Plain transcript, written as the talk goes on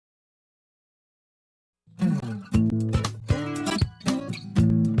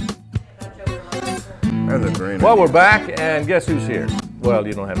Well, we're back, and guess who's here? Well,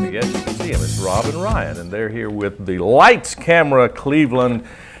 you don't have to guess. You can see him. It's Rob and Ryan, and they're here with the Lights Camera Cleveland,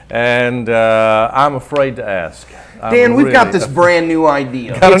 and I'm afraid to ask. Dan, we've got this brand new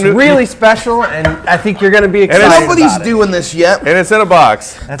idea. It's really special, and I think you're going to be excited. Nobody's doing this yet. And it's in a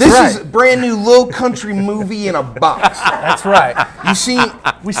box. This is a brand new Low Country movie in a box. That's right. You see,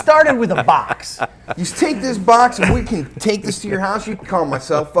 We started with a box. you take this box and we can take this to your house. You can call my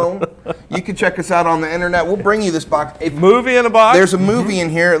cell phone. You can check us out on the internet. We'll bring you this box. Movie in a box? There's a movie in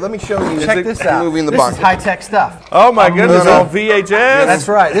here. Let me show you. Check this out. Movie in the This box. is high-tech stuff. Oh my goodness, on VHS? That's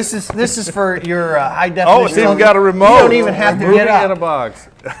right. This is for your high definition. Oh, it's even got a remote. You don't even have to Movie get up. in a box.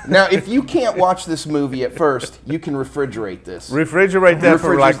 Now, if you can't watch this movie at first, you can refrigerate this. Refrigerate that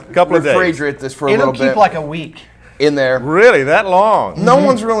for like a couple of days. Refrigerate this for a It'll little bit. keep like a week. In there. Really, that long? No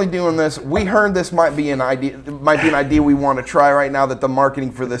one's really doing this. We heard this might be an idea we want to try right now, that the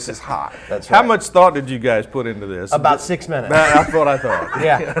marketing for this is hot. That's right. How much thought did you guys put into this? About 6 minutes. That's what I thought.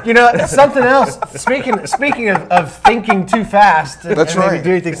 Yeah. You know, something else. Speaking of thinking too fast, That's and maybe right.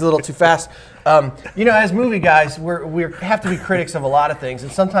 doing things a little too fast. You know, as movie guys, we have to be critics of a lot of things,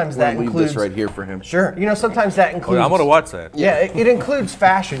 and sometimes that Leave includes. this right here for him. Sure. You know, sometimes that includes. I'm going to watch that. Yeah, it includes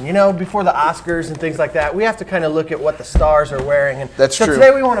fashion. You know, before the Oscars and things like that, we have to kind of look at what the stars are wearing. And That's so true.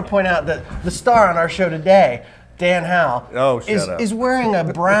 today we want to point out that the star on our show today, Dan Howe, is wearing a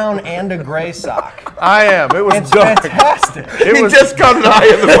brown and a gray sock. I am. It was It's dark. fantastic. He just got an eye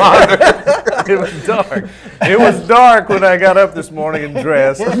in the monitor. It was dark. It was dark when I got up this morning and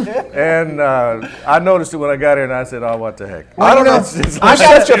dressed, and I noticed it when I got here, and I said, "Oh, what the heck?" I don't know. I'm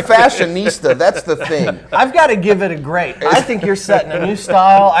gotta- such a fashionista. That's the thing. I've got to give it a great. I think you're setting a new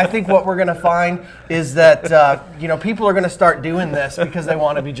style. I think what we're going to find is that you know, people are going to start doing this because they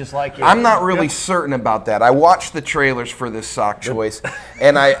want to be just like you. I'm not really certain about that. I watched the trailers for this sock choice,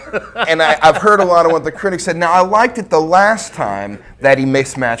 and I've heard a lot of what the critics said. Now, I liked it the last time that he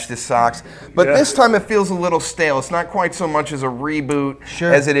mismatched his socks, but this time it feels a little stale. It's not quite so much as a reboot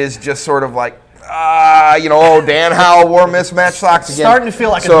as it is just sort of like, you know, oh, Dan Howell wore mismatched socks again. Starting to feel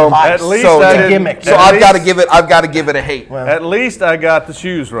like a device. At least so I a didn't- gimmick. So I've got to give it a hate. At least I got the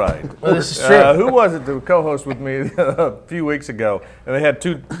shoes right. Well, this is true. Who was it that co-host with me a few weeks ago, and they had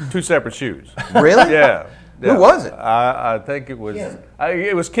two separate shoes? Really? Yeah. Who was it? I think it was.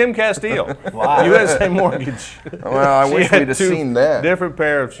 It was Kim Castile. Wow. USA Mortgage. Well, I She wish had we'd have two seen that. Different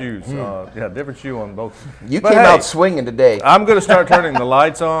pair of shoes. Yeah, different shoe on both. You But came hey, out swinging today. I'm going to start turning the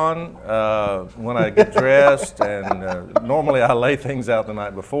lights on when I get dressed, and normally I lay things out the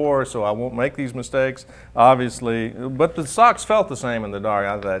night before, so I won't make these mistakes, obviously. But the socks felt the same in the dark.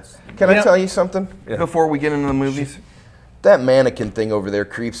 Can I tell you something before we get into the movies? That mannequin thing over there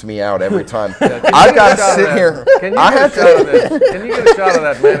creeps me out every time. I've got to sit here. Can you get a shot of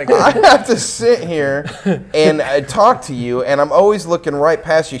that mannequin? I have to sit here and talk to you, and I'm always looking right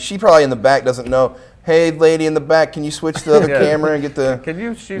past you. She probably in the back doesn't know. Hey, lady in the back, can you switch to the other camera and get the Can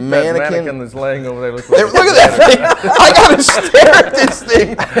you shoot mannequin? that mannequin that's laying over there? Look at that thing. I got to stare at this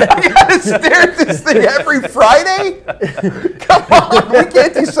thing. I got to stare at this thing every Friday? Come on. We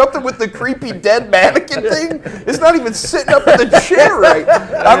can't do something with the creepy dead mannequin thing? It's not even sitting up in the chair right.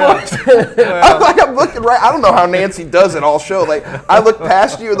 I'm looking right. I don't know how Nancy does it all show. Like, I look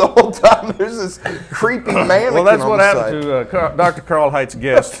past you the whole time. There's this creepy mannequin. Well, that's on what the happened side. to Dr. Carl Height's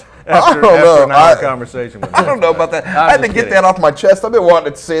guest I after don't know. an hour conversation with him. I don't know about that. I had to just get kidding. that off my chest. I've been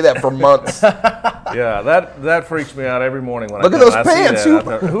wanting to say that for months. Yeah, that freaks me out every morning when Look I at come. those I see pants. that.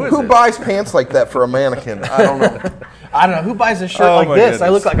 I thought, Who is it? buys pants like that for a mannequin? I don't know. I don't know who buys a shirt Oh, like my this. I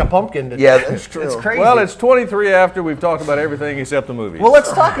goodness. look like a pumpkin today. Yeah, that's true. It's crazy. Well, it's 23 after we've talked about everything except the movies. Well,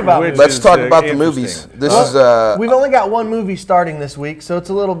 let's talk about Which movies. Let's is, talk about the movies. interesting. This is We've only got one movie starting this week, so it's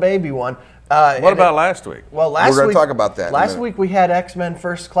a little baby one. What about last week? Well, last We're gonna week, talk about that in a Last minute. week we had X-Men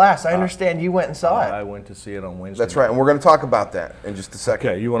First Class. I understand you went and saw I it. went to see it on Wednesday. That's right, and we're going to talk about that in just a second.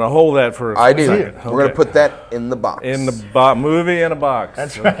 Okay, you want to hold that for a I do. second? We're going to put that in the box. in the movie in a box.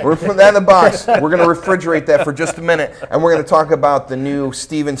 That's right. We're putting that in the box. We're going to refrigerate that for just a minute, and we're going to talk about the new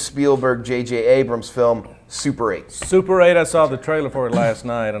Steven Spielberg, J.J. Abrams film, Super 8. Super 8, I saw the trailer for it last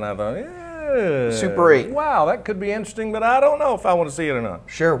night, and I thought, Super 8. Wow, that could be interesting, but I don't know if I want to see it or not.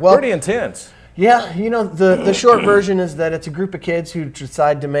 Sure. Well, Pretty intense. yeah, you know, the short version is that it's a group of kids who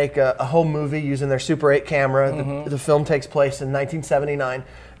decide to make a home movie using their Super 8 camera. The film takes place in 1979.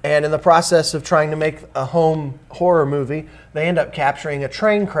 And in the process of trying to make a home horror movie, they end up capturing a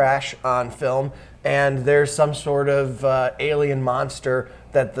train crash on film. And there's some sort of alien monster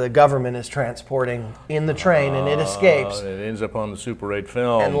that the government is transporting in the train, and it escapes. It ends up on the Super 8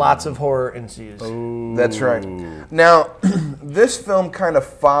 film. And lots of horror ensues. That's right. Now, this film kind of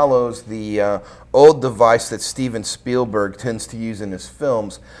follows the old device that Steven Spielberg tends to use in his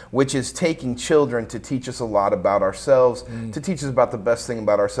films, which is taking children to teach us a lot about ourselves, to teach us about the best thing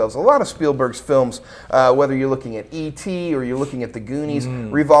about ourselves. A lot of Spielberg's films, whether you're looking at E.T. or you're looking at The Goonies,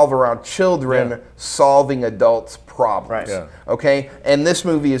 revolve around children solving adults' problems. Right. Yeah. Okay? And this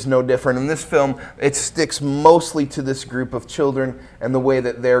movie is no different. In this film, it sticks mostly to this group of children and the way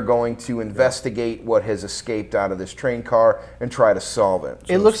that they're going to investigate what has escaped out of this train car and try to solve it.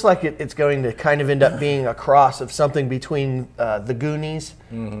 It looks like it's going to kind of end up being a cross of something between The Goonies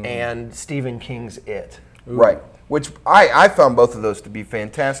and Stephen King's It. Right. Which I found both of those to be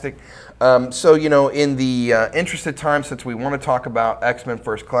fantastic. So, you know, in the interest of time, since we want to talk about X-Men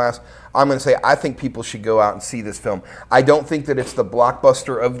First Class, I'm going to say I think people should go out and see this film. I don't think that it's the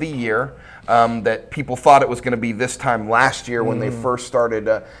blockbuster of the year that people thought it was going to be this time last year when they first started.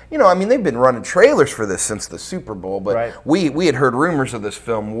 You know, I mean, they've been running trailers for this since the Super Bowl, but we had heard rumors of this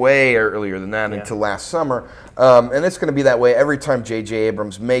film way earlier than that until last summer. And it's going to be that way every time J.J.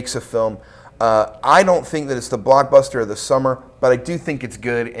 Abrams makes a film. I don't think that it's the blockbuster of the summer, but I do think it's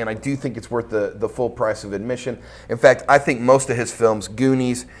good, and I do think it's worth the full price of admission. In fact, I think most of his films,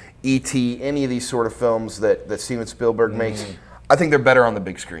 Goonies, E.T., any of these sort of films that Steven Spielberg makes, I think they're better on the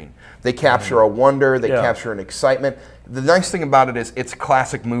big screen. They capture a wonder, they capture an excitement. The nice thing about it is it's a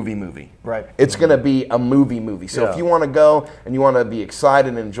classic movie. Right. It's going to be a movie. So if you want to go and you want to be excited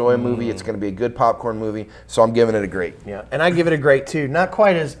and enjoy a movie, it's going to be a good popcorn movie. So I'm giving it a great. Yeah, and I give it a great too. Not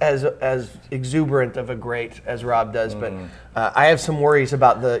quite as exuberant of a great as Rob does, but I have some worries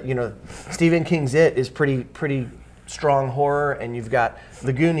about Stephen King's It is pretty strong horror, and you've got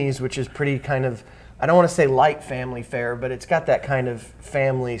The Goonies, which is pretty kind of, I don't want to say light family fare, but it's got that kind of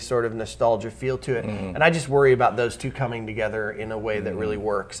family sort of nostalgia feel to it. And I just worry about those two coming together in a way that really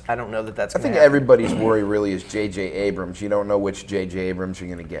works. I don't know that that's I think everybody's worry really is J.J. Abrams. You don't know which J.J. Abrams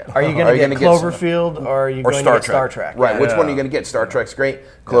you're going to get. Are you going to get Cloverfield or are you going to get Star Trek? Right. Which one are you going to get? Star Trek's great.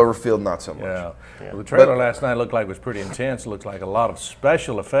 Cloverfield, not so much. Yeah. Well, the trailer last night looked like it was pretty intense. It looked like a lot of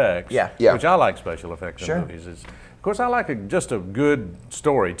special effects. Yeah. Which I like special effects in movies. Of course, I like just a good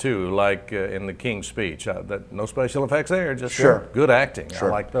story too, like in the King's Speech. No special effects there, just good acting. I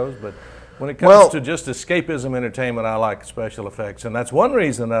like those, but when it comes to just escapism entertainment, I like special effects, and that's one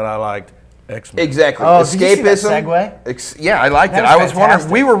reason that I liked X-Men. Exactly. Oh, Escapism. did you see that segue? Yeah, I liked it. was I was wondering.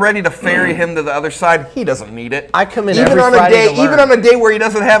 fantastic. We were ready to ferry him to the other side. He doesn't need it. I come in even every on Friday a to day, even learn. on a day where he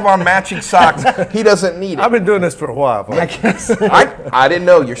doesn't have on matching socks, he doesn't need it. I've been doing this for a while. I guess. I didn't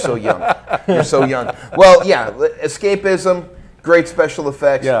know. You're so young. You're so young. Well, yeah, escapism, great special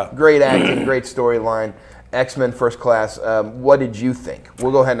effects, great acting, great storyline. X-Men First Class. What did you think?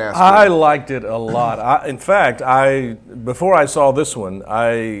 We'll go ahead and ask you. I liked it a lot. In fact, before I saw this one,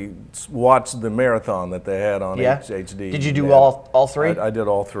 I watched the marathon that they had on HD. Did you do all three? I did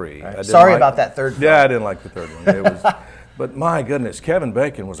all three. Right. Sorry about that third film. Yeah, I didn't like the third one. It was, but my goodness, Kevin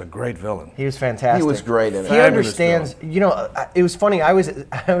Bacon was a great villain. He was fantastic. He was great in it. He understands. You know, it was funny. I was at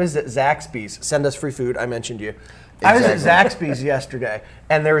Zaxby's. Send us free food. I mentioned you. I was at Zaxby's yesterday,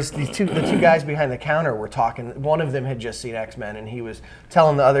 and there was the two guys behind the counter were talking. One of them had just seen X-Men, and he was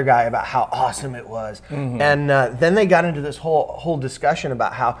telling the other guy about how awesome it was. And then they got into this whole discussion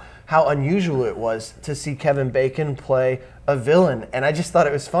about how unusual it was to see Kevin Bacon play a villain. And I just thought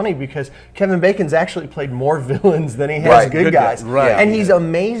it was funny because Kevin Bacon's actually played more villains than he has good guys. Right. And he's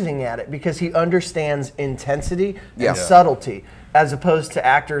amazing at it because he understands intensity and subtlety, as opposed to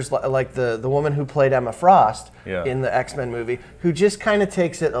actors like the woman who played Emma Frost in the X-Men movie, who just kind of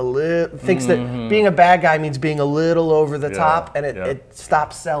takes it a little, thinks that being a bad guy means being a little over the top, and it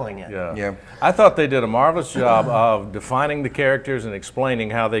stops selling it. Yeah. I thought they did a marvelous job of defining the characters and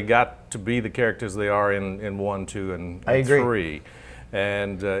explaining how they got to be the characters they are in 1, 2, and 3.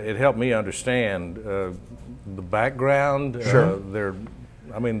 And it helped me understand the background, their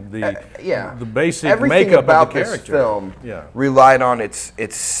the basic everything makeup about of the character. This film relied on its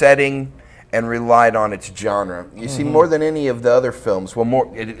setting and relied on its genre. You see, more than any of the other films,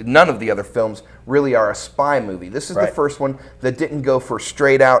 none of the other films really are a spy movie. This is the first one that didn't go for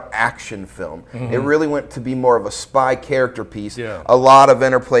straight out action film. It really went to be more of a spy character piece. A lot of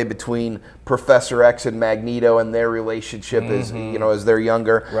interplay between Professor X and Magneto and their relationship as as they're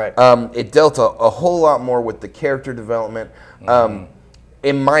younger. It dealt a whole lot more with the character development.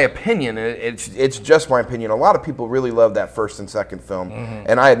 in my opinion, it's just my opinion. A lot of people really love that first and second film,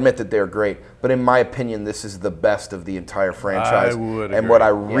 and I admit that they're great. But in my opinion, this is the best of the entire franchise. I would and agree. what I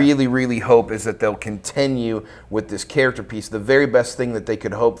really, really hope is that they'll continue with this character piece. The very best thing that they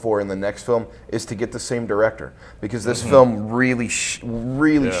could hope for in the next film is to get the same director, because this film really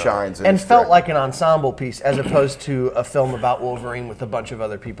shines. In And its felt direction. like an ensemble piece as opposed to a film about Wolverine with a bunch of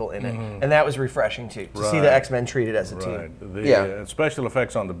other people in it. And that was refreshing too, to see the Right. X-Men treated as a team. Right. The Yeah. special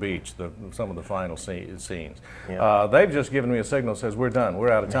effects on the beach, some of the final scenes. Yeah. They've just given me a signal that says we're done.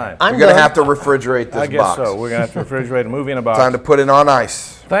 We're out of time. I'm You're going to done. have to refrigerate this I guess box. so. We're going to have to refrigerate a movie in a box. Time to put it on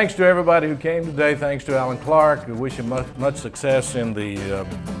ice. Thanks to everybody who came today. Thanks to Alan Clark. We wish him much success in the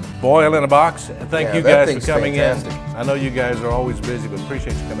boil in a box. And thank Yeah, you that guys thing's for coming fantastic. in. I know you guys are always busy, but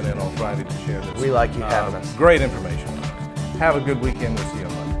appreciate you coming in on Friday to share this. We like you having us. Great information. Have a good weekend. We'll see you on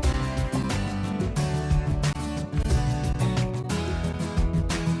Monday.